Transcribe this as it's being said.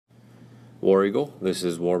War Eagle. This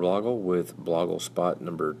is War Blogle with BlogleSpot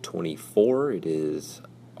number 24. It is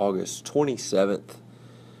August 27th,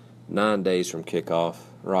 9 days from kickoff.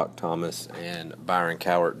 Rock Thomas and Byron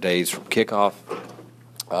Cowart days from kickoff.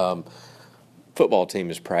 Football team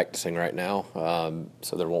is practicing right now,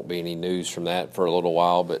 so there won't be any news from that for a little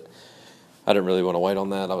while, but I didn't really want to wait on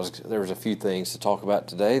that. There was a few things to talk about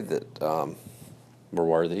today that were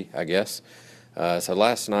worthy, I guess. So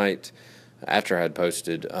last night, after I had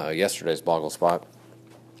posted yesterday's BlogleSpot,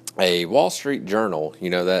 a Wall Street Journal,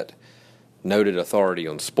 that noted authority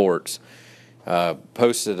on sports,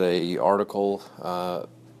 posted a article.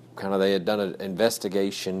 They had done an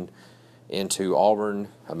investigation into Auburn.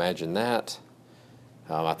 Imagine that.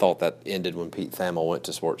 I thought that ended when Pete Thamel went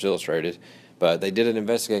to Sports Illustrated, but they did an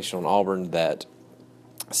investigation on Auburn that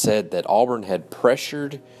said that Auburn had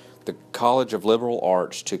pressured the College of Liberal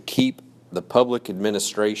Arts to keep the public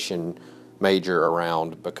administration major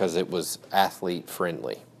around because it was athlete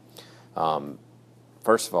friendly.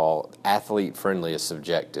 First of all, athlete friendly is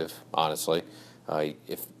subjective, honestly.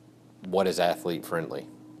 What is athlete friendly?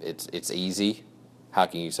 It's easy. How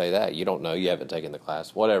can you say that? You don't know. You haven't taken the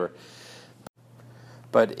class. Whatever.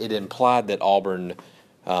 But it implied that Auburn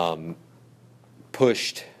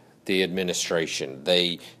pushed the administration.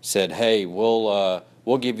 They said, "Hey, we'll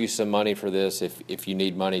give you some money for this if you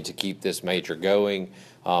need money to keep this major going."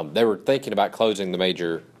 They were thinking about closing the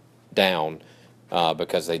major down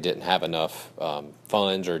because they didn't have enough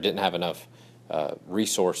funds or didn't have enough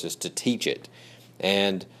resources to teach it.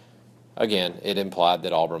 And again, it implied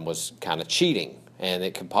that Auburn was kind of cheating, and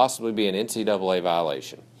it could possibly be an NCAA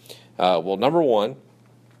violation. Well, number one,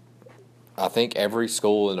 I think every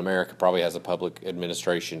school in America probably has a public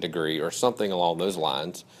administration degree or something along those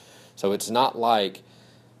lines. So it's not like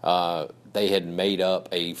they had made up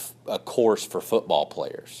a course for football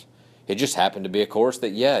players. It just happened to be a course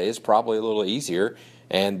that, is probably a little easier.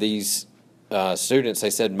 And these students, they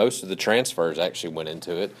said most of the transfers actually went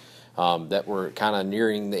into it that were kind of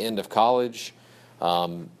nearing the end of college,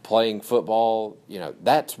 playing football.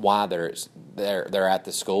 That's why they're at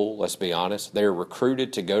the school. Let's be honest. They're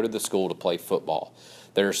recruited to go to the school to play football.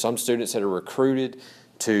 There are some students that are recruited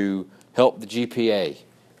to help the GPA.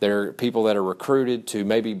 There are people that are recruited to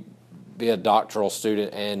maybe be a doctoral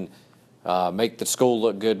student and make the school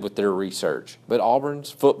look good with their research. But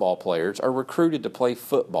Auburn's football players are recruited to play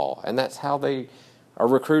football, and that's how they are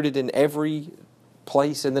recruited in every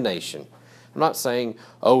place in the nation. I'm not saying,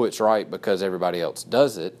 it's right because everybody else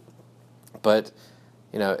does it, but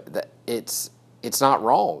it's not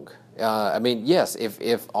wrong. Yes,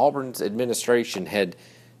 if Auburn's administration had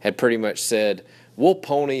pretty much said, we'll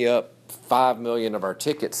pony up 5 million of our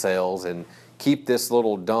ticket sales and keep this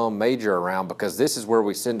little dumb major around because this is where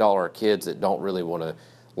we send all our kids that don't really want to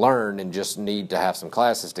learn and just need to have some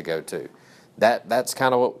classes to go to. That's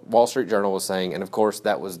kind of what Wall Street Journal was saying, and of course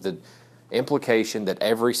that was the implication that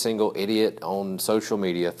every single idiot on social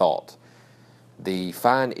media thought. The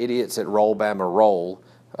fine idiots at Roll Bama Roll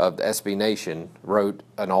of the SB Nation wrote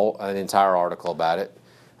an entire article about it,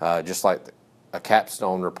 just like a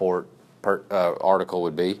capstone report article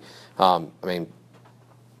would be.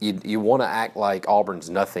 You want to act like Auburn's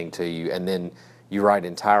nothing to you, and then you write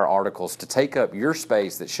entire articles to take up your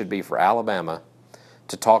space that should be for Alabama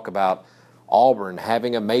to talk about Auburn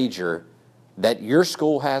having a major that your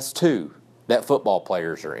school has too, that football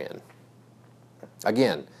players are in.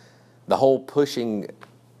 Again, the whole pushing,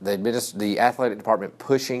 the athletic department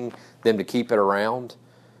pushing them to keep it around,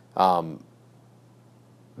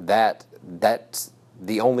 that's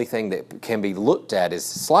the only thing that can be looked at is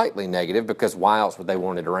slightly negative because why else would they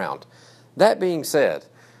want it around? That being said,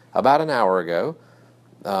 about an hour ago,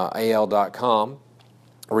 AL.com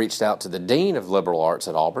reached out to the dean of liberal arts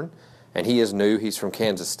at Auburn, and he is new. He's from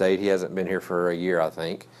Kansas State. He hasn't been here for a year, I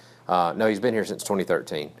think. No, he's been here since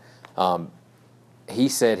 2013. He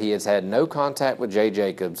said he has had no contact with Jay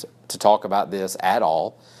Jacobs to talk about this at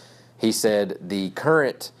all. He said the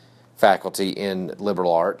current faculty in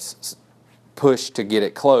liberal arts pushed to get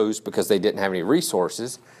it closed because they didn't have any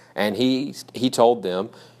resources, and he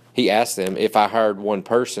asked them, if I hired one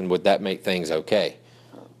person, would that make things okay?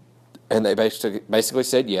 And they basically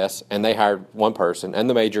said yes, and they hired one person, and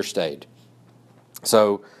the major stayed.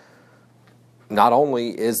 So not only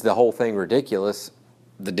is the whole thing ridiculous,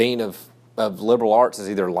 the dean of liberal arts is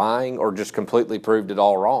either lying or just completely proved it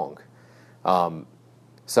all wrong.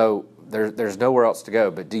 So there's nowhere else to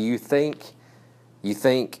go. But do you think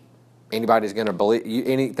anybody's going to believe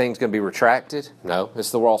anything's going to be retracted? No,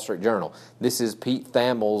 it's the Wall Street Journal. This is Pete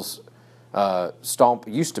Thamel's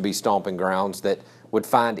used to be stomping grounds that would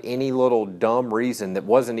find any little dumb reason that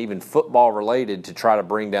wasn't even football related to try to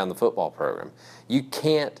bring down the football program. You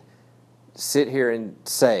can't sit here and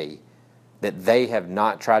say that they have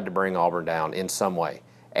not tried to bring Auburn down in some way.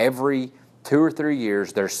 Every 2 or 3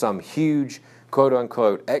 years, there's some huge,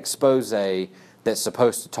 quote-unquote, expose that's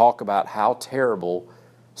supposed to talk about how terrible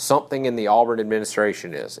something in the Auburn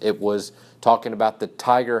administration is. It was talking about the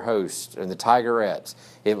Tiger host and the Tigerettes.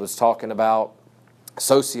 It was talking about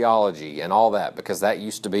sociology and all that, because that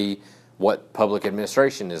used to be what public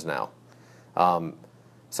administration is now.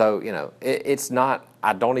 So, it's not,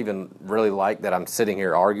 I don't even really like that I'm sitting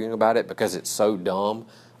here arguing about it because it's so dumb.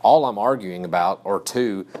 All I'm arguing about, or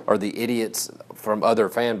two, are the idiots from other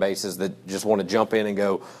fan bases that just want to jump in and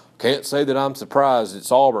go, can't say that I'm surprised,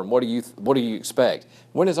 it's Auburn. What do you expect?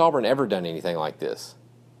 When has Auburn ever done anything like this?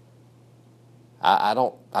 I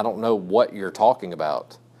don't know what you're talking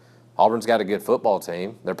about. Auburn's got a good football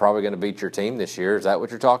team. They're probably going to beat your team this year. Is that what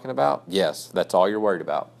you're talking about? Yes, that's all you're worried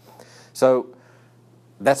about. So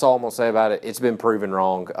that's all I'm going to say about it. It's been proven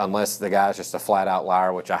wrong, unless the guy's just a flat-out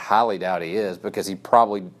liar, which I highly doubt he is, because he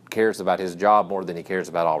probably cares about his job more than he cares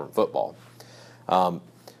about Auburn football.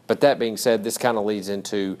 But that being said, this kind of leads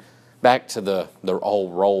into back to the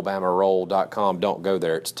whole rollbamaroll.com. Don't go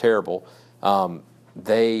there. It's terrible.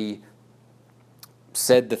 They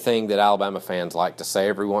said the thing that Alabama fans like to say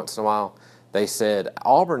every once in a while. They said,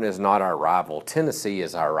 Auburn is not our rival. Tennessee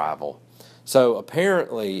is our rival. So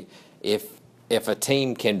apparently, if a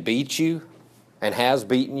team can beat you and has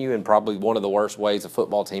beaten you in probably one of the worst ways a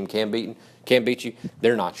football team can beat you,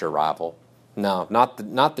 they're not your rival. No, not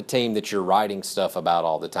the team that you're writing stuff about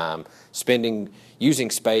all the time,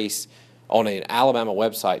 using space on an Alabama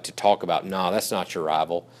website to talk about. No, that's not your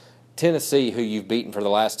rival. Tennessee, who you've beaten for the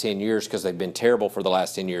last 10 years because they've been terrible for the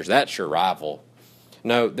last 10 years, that's your rival.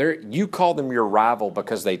 No, you call them your rival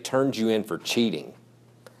because they turned you in for cheating.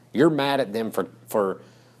 You're mad at them for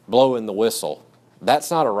blowing the whistle.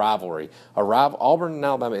 That's not a rivalry. Auburn and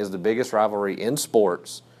Alabama is the biggest rivalry in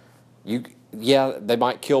sports. They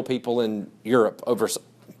might kill people in Europe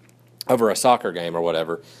over a soccer game or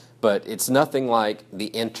whatever, but it's nothing like the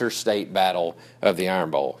interstate battle of the Iron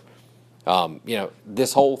Bowl.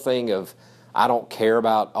 This whole thing of I don't care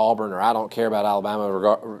about Auburn or I don't care about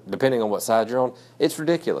Alabama, depending on what side you're on, it's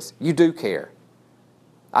ridiculous. You do care.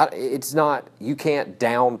 You can't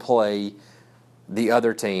downplay the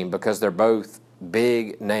other team because they're both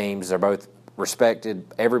big names. They're both respected.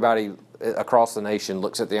 Everybody across the nation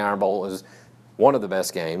looks at the Iron Bowl as one of the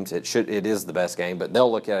best games. It is the best game, but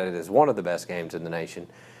they'll look at it as one of the best games in the nation.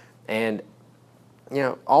 And,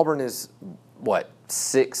 Auburn is,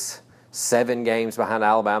 6-7 games behind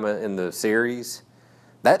Alabama in the series?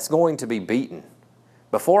 That's going to be beaten.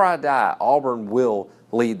 Before I die, Auburn will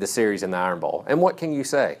lead the series in the Iron Bowl. And what can you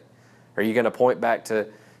say? Are you going to point back to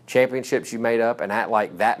championships you made up and act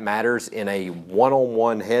like that matters in a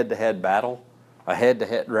one-on-one head-to-head battle, a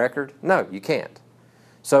head-to-head record? No, you can't.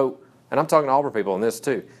 So, and I'm talking to Auburn people on this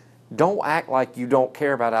too, don't act like you don't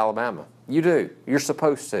care about Alabama. You do. You're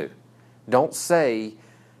supposed to. Don't say,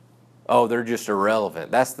 oh, they're just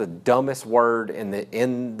irrelevant. That's the dumbest word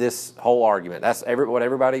in this whole argument. That's what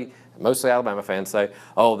everybody, mostly Alabama fans, say,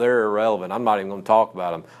 oh, they're irrelevant. I'm not even going to talk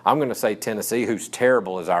about them. I'm going to say Tennessee, who's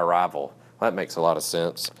terrible, is our rival. That makes a lot of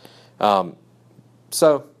sense.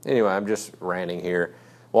 So, anyway, I'm just ranting here.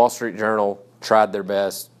 Wall Street Journal tried their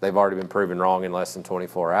best. They've already been proven wrong in less than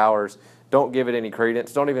 24 hours. Don't give it any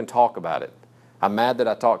credence. Don't even talk about it. I'm mad that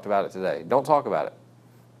I talked about it today. Don't talk about it.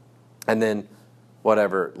 And then,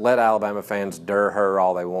 whatever, let Alabama fans dir her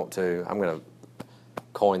all they want to. I'm going to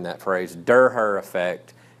coin that phrase. Dir her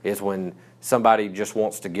effect is when somebody just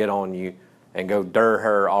wants to get on you and go dir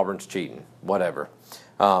her, Auburn's cheating, whatever.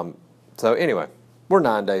 So anyway, we're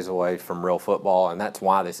 9 days away from real football, and that's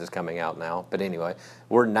why this is coming out now. But anyway,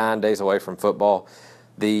 we're 9 days away from football.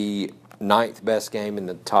 The 9th best game in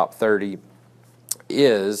the top 30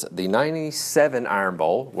 is the 97 Iron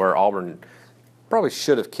Bowl, where Auburn probably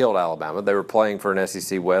should have killed Alabama. They were playing for an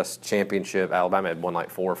SEC West championship. Alabama had won like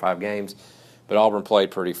 4 or 5 games, but Auburn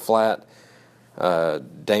played pretty flat.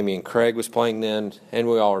 Damian Craig was playing then, and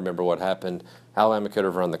we all remember what happened. Alabama could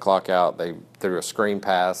have run the clock out. They threw a screen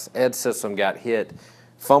pass. Ed Sissom got hit,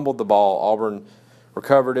 fumbled the ball. Auburn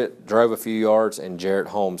recovered it, drove a few yards, and Jarrett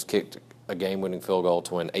Holmes kicked a game-winning field goal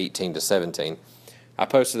to win 18-17. I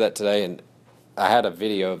posted that today, and I had a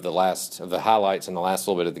video of the highlights in the last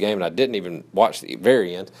little bit of the game, and I didn't even watch the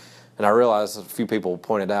very end. And I realized a few people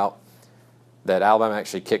pointed out that Alabama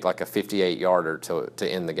actually kicked like a 58-yarder to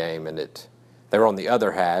end the game, and they were on the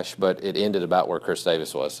other hash, but it ended about where Chris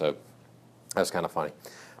Davis was. So that's kind of funny.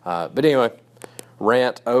 But anyway,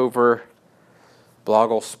 rant over.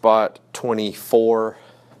 BlogleSpot 24.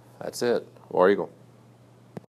 That's it. War Eagle.